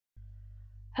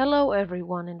Hello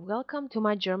everyone and welcome to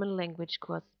my German language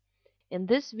course. In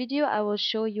this video I will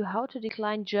show you how to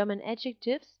decline German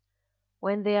adjectives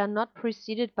when they are not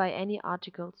preceded by any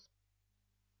articles.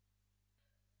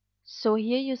 So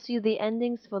here you see the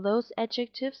endings for those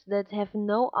adjectives that have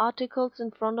no articles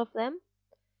in front of them.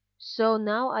 So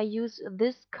now I use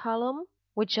this column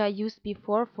which I used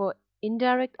before for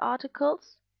indirect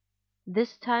articles,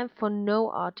 this time for no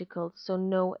articles. So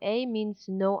no A means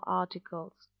no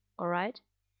articles, alright?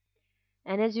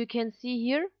 And as you can see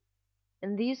here,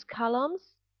 in these columns,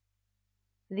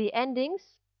 the endings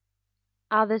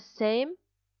are the same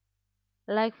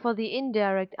like for the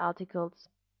indirect articles.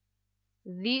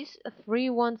 These three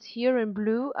ones here in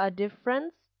blue are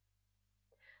different,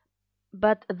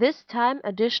 but this time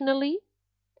additionally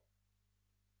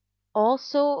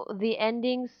also the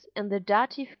endings in the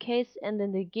dative case and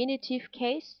in the genitive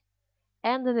case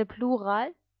and in the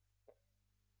plural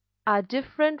are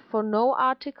different for no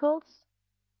articles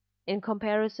in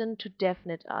comparison to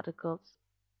definite articles.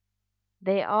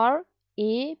 They are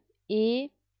e,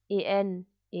 en,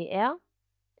 er,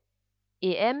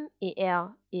 em,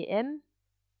 em,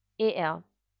 er.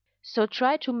 So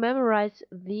try to memorize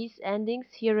these endings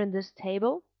here in this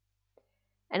table,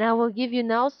 and I will give you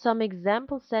now some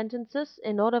example sentences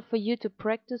in order for you to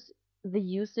practice the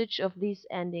usage of these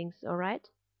endings, alright?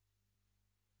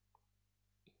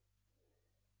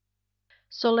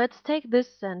 So let's take this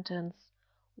sentence.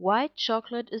 White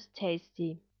chocolate is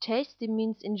tasty. Tasty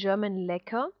means in German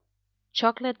lecker.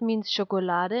 Chocolate means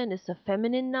Schokolade and is a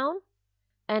feminine noun.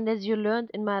 And as you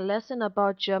learned in my lesson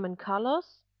about German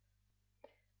colors,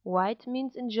 white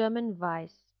means in German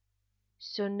weiß.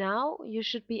 So now you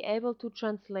should be able to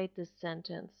translate this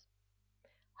sentence.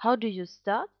 How do you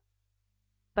start?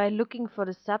 By looking for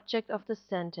the subject of the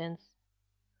sentence,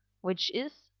 which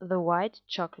is the white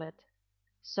chocolate.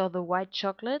 So the white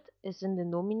chocolate is in the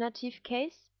nominative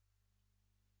case.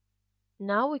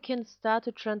 Now we can start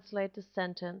to translate the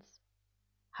sentence.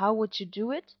 How would you do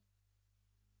it?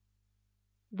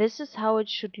 This is how it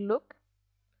should look.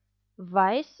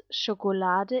 Weiß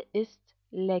Schokolade ist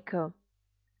lecker.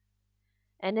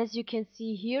 And as you can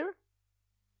see here,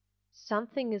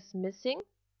 something is missing.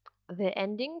 The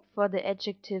ending for the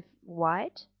adjective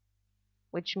white,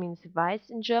 which means weiß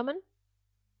in German.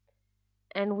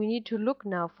 And we need to look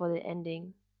now for the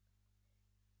ending.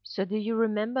 So do you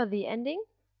remember the ending?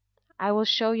 I will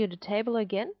show you the table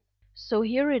again. So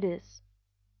here it is.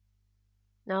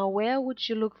 Now where would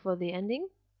you look for the ending?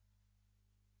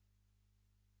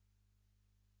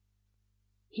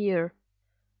 Here.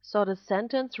 So the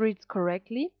sentence reads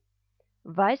correctly.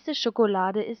 Weiße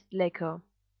Schokolade ist lecker.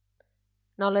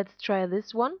 Now let's try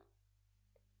this one.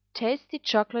 Tasty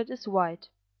chocolate is white.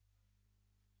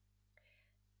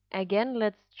 Again,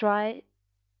 let's try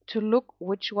to look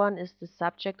which one is the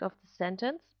subject of the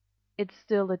sentence. It's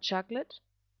still the chocolate.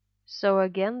 So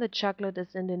again, the chocolate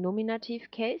is in the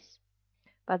nominative case,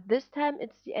 but this time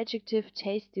it's the adjective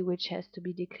tasty which has to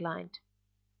be declined.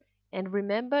 And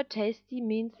remember, tasty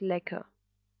means lecker.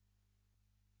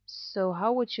 So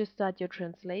how would you start your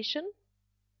translation?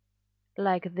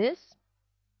 Like this.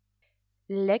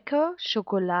 Lecker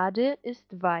Schokolade ist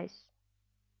weiß.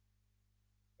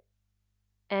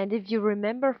 And if you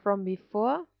remember from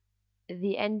before,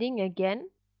 the ending again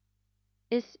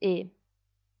is e,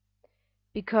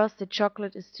 because the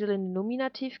chocolate is still in the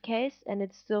nominative case and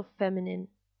it's still feminine.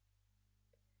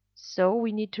 So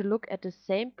we need to look at the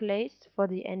same place for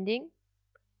the ending,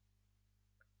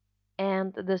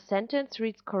 and the sentence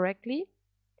reads correctly.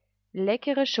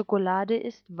 Leckere Schokolade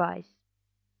ist weiß.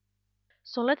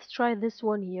 So let's try this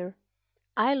one here.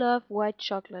 I love white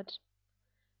chocolate.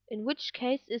 In which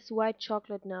case is white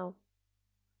chocolate now?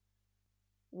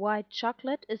 White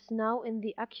chocolate is now in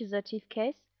the accusative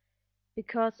case,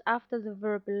 because after the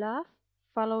verb love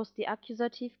follows the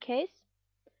accusative case.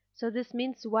 So this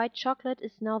means white chocolate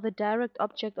is now the direct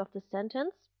object of the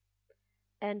sentence,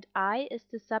 and I is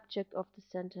the subject of the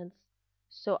sentence.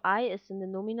 So I is in the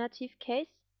nominative case,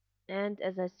 and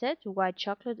as I said, white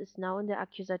chocolate is now in the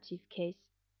accusative case.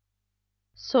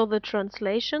 So the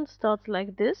translation starts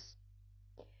like this.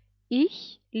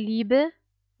 Ich liebe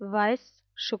weiß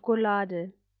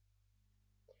Schokolade.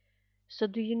 So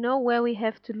do you know where we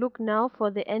have to look now for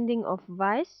the ending of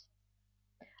weiß?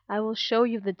 I will show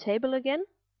you the table again.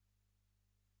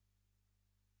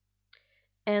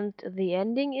 And the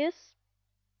ending is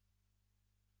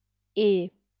e.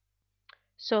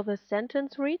 So the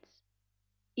sentence reads,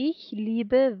 Ich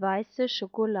liebe weiße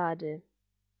Schokolade.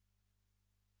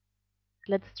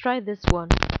 Let's try this one.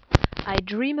 I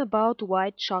dream about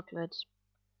white chocolate.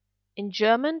 In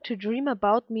German, to dream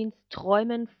about means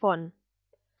träumen von.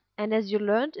 And as you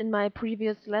learned in my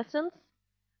previous lessons,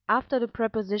 after the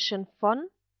preposition von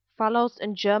follows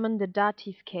in German the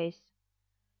dative case.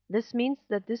 This means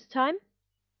that this time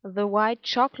the white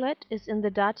chocolate is in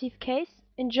the dative case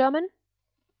in German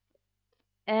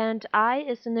and I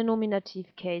is in the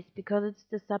nominative case because it's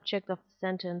the subject of the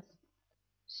sentence.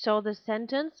 So the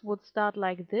sentence would start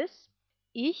like this: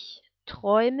 Ich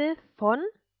träume von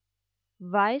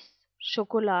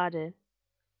Weiß-Schokolade.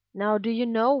 Now, do you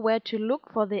know where to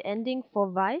look for the ending for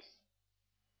weiß?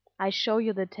 I show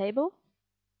you the table.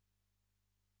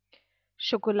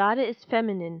 Schokolade is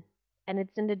feminine and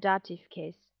it's in the dative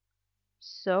case.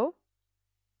 So,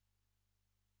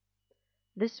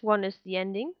 this one is the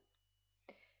ending.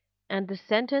 And the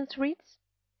sentence reads: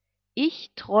 Ich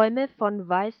träume von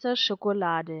weißer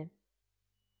Schokolade.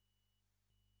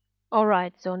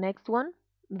 Alright, so next one.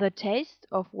 The taste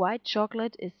of white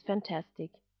chocolate is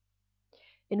fantastic.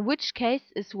 In which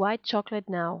case is white chocolate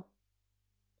now?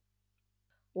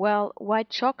 Well, white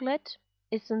chocolate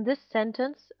is in this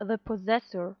sentence the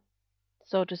possessor,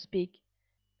 so to speak.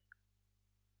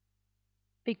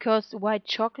 Because white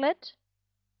chocolate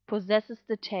possesses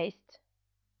the taste.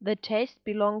 The taste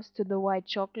belongs to the white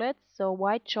chocolate, so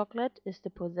white chocolate is the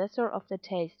possessor of the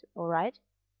taste, alright?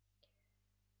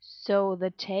 So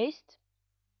the taste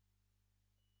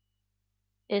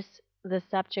is the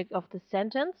subject of the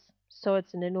sentence, so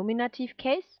it's in the nominative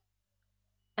case.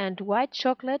 And white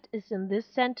chocolate is in this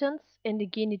sentence in the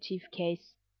genitive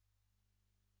case.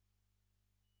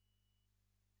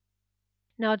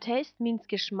 Now taste means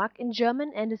Geschmack in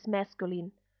German and is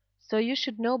masculine, so you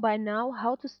should know by now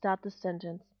how to start the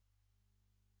sentence.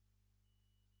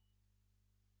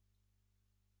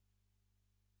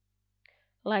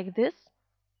 Like this.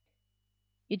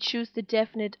 You choose the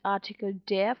definite article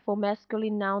der for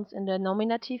masculine nouns in the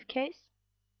nominative case.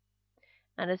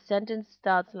 And the sentence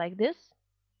starts like this: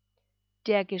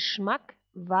 Der Geschmack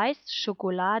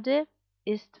Weiß-Schokolade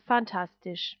ist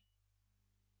fantastisch.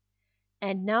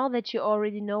 And now that you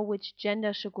already know which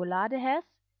gender Schokolade has,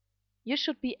 you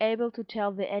should be able to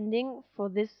tell the ending for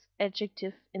this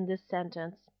adjective in this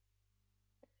sentence.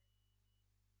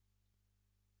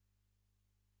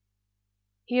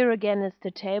 Here again is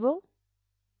the table.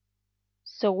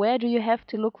 So where do you have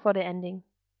to look for the ending?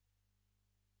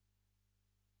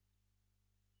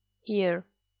 Here.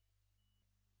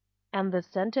 And the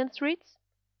sentence reads: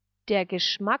 Der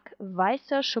Geschmack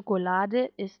weißer Schokolade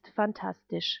ist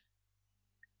fantastisch.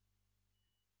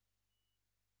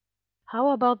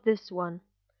 How about this one?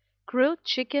 Grilled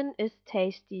chicken is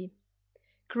tasty.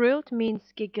 Grilled means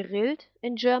gegrillt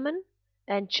in German,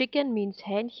 and chicken means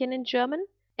Hähnchen in German,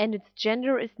 and its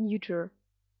gender is neuter.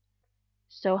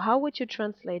 So how would you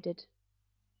translate it?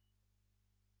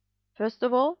 First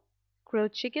of all,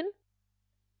 grilled chicken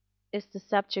is the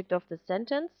subject of the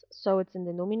sentence, so it's in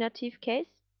the nominative case.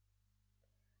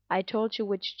 I told you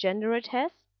which gender it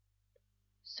has,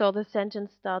 so the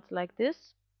sentence starts like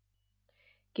this: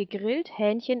 Gegrillt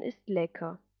Hähnchen ist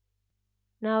lecker.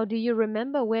 Now, do you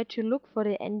remember where to look for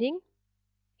the ending?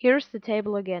 Here's the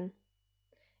table again.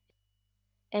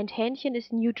 And Hähnchen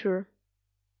is neuter.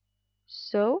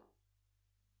 So,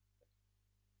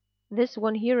 this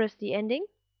one here is the ending.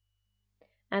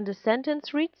 And the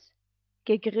sentence reads: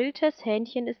 Gegrilltes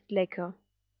Hähnchen ist lecker.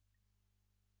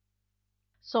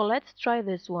 So let's try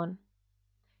this one.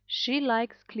 She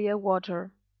likes clear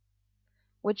water.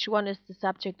 Which one is the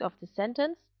subject of the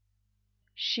sentence?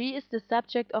 She is the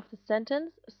subject of the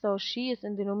sentence, so she is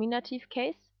in the nominative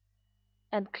case.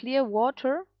 And clear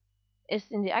water is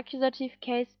in the accusative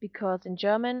case because in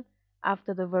German,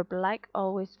 after the verb like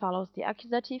always follows the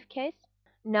accusative case.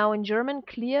 Now in German,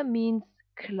 clear means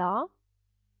klar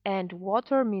and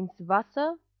water means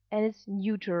Wasser and it's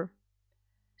neuter.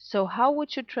 So how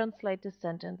would you translate the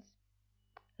sentence?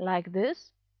 Like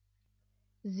this: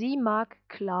 Sie mag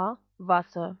klar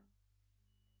Wasser.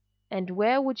 And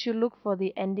where would you look for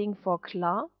the ending for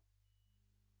klar?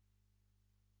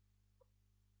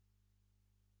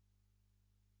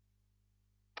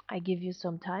 I give you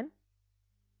some time.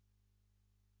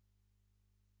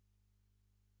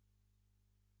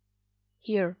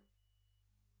 Here.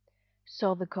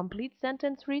 So the complete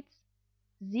sentence reads: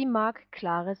 Sie mag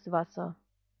klares Wasser.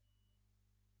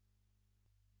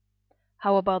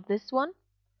 How about this one?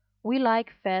 We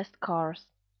like fast cars.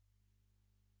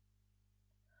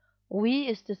 We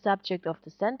is the subject of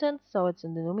the sentence, so it's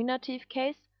in the nominative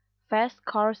case. Fast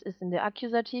cars is in the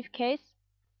accusative case.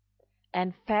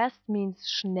 And fast means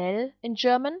schnell in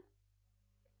German.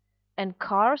 And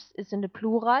cars is in the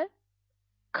plural.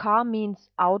 Car means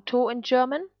Auto in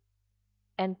German.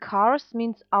 And cars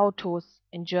means Autos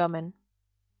in German.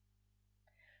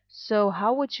 So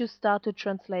how would you start to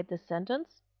translate the sentence?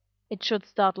 It should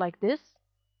start like this.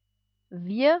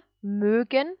 Wir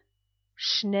mögen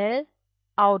schnell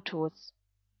Autos.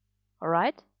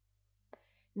 Alright?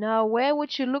 Now where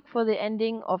would you look for the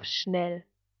ending of schnell?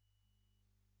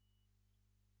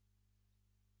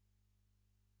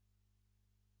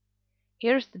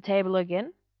 Here's the table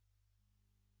again.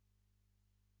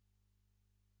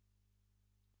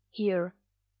 Here.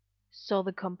 So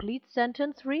the complete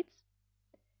sentence reads: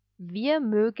 Wir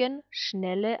mögen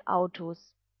schnelle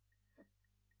Autos.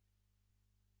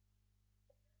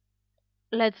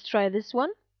 Let's try this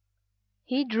one.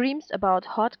 He dreams about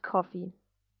hot coffee.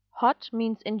 Hot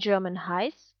means in German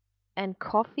heiß and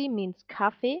coffee means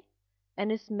Kaffee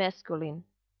and is masculine.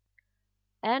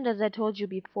 And as I told you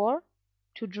before,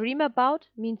 to dream about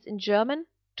means in German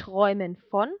träumen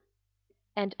von,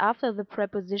 and after the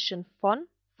preposition von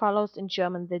follows in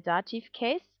German the dative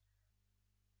case.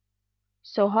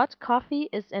 So hot coffee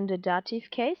is in the dative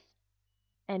case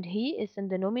and he is in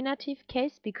the nominative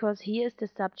case because he is the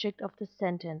subject of the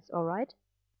sentence, alright?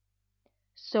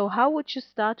 So how would you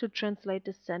start to translate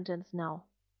this sentence now?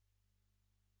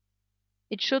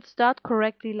 It should start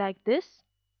correctly like this.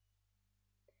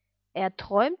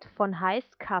 Träumt von heiß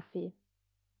Kaffee.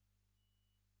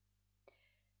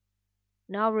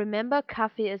 Now remember,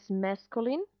 Kaffee is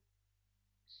masculine.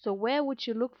 So where would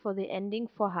you look for the ending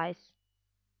for heiß?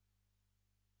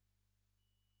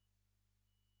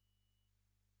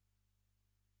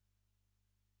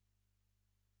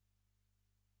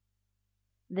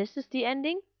 This is the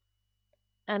ending.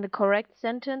 And the correct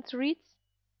sentence reads: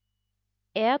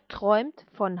 träumt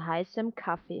von heißem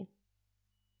Kaffee.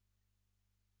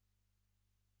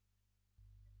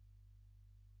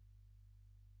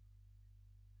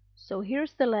 So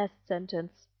here's the last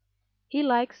sentence. He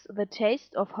likes the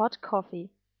taste of hot coffee.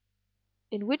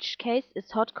 In which case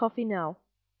is hot coffee now?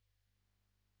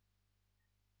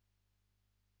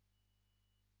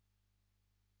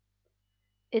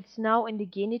 It's now in the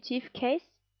genitive case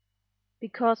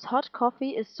because hot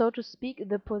coffee is, so to speak,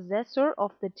 the possessor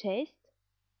of the taste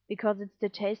because it's the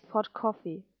taste of hot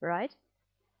coffee, right?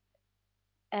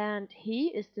 And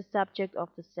he is the subject of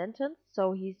the sentence,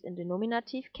 so he's in the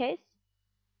nominative case.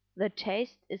 The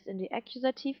taste is in the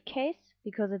accusative case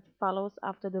because it follows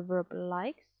after the verb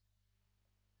likes.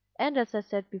 And as I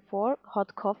said before,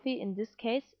 hot coffee in this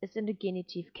case is in the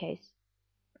genitive case.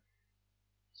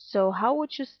 So how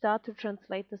would you start to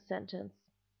translate the sentence?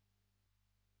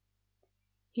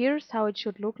 Here's how it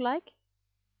should look like.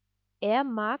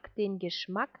 Mag den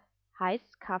Geschmack heiß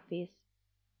Kaffees.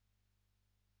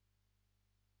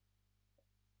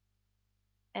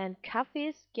 And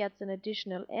Kaffees gets an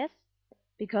additional S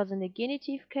because in the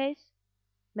genitive case,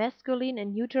 masculine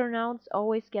and neuter nouns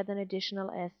always get an additional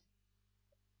S.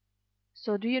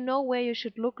 So do you know where you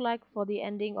should look like for the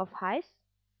ending of heiß?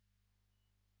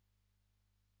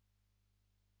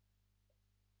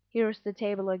 Here's the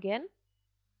table again.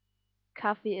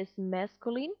 Kaffee is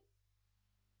masculine.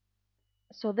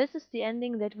 So this is the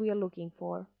ending that we are looking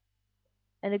for.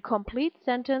 And a complete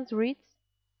sentence reads: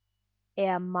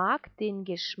 mag den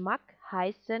Geschmack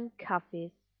heißen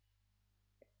Kaffees.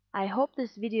 I hope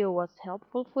this video was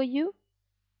helpful for you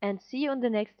and see you in the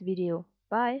next video.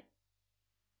 Bye!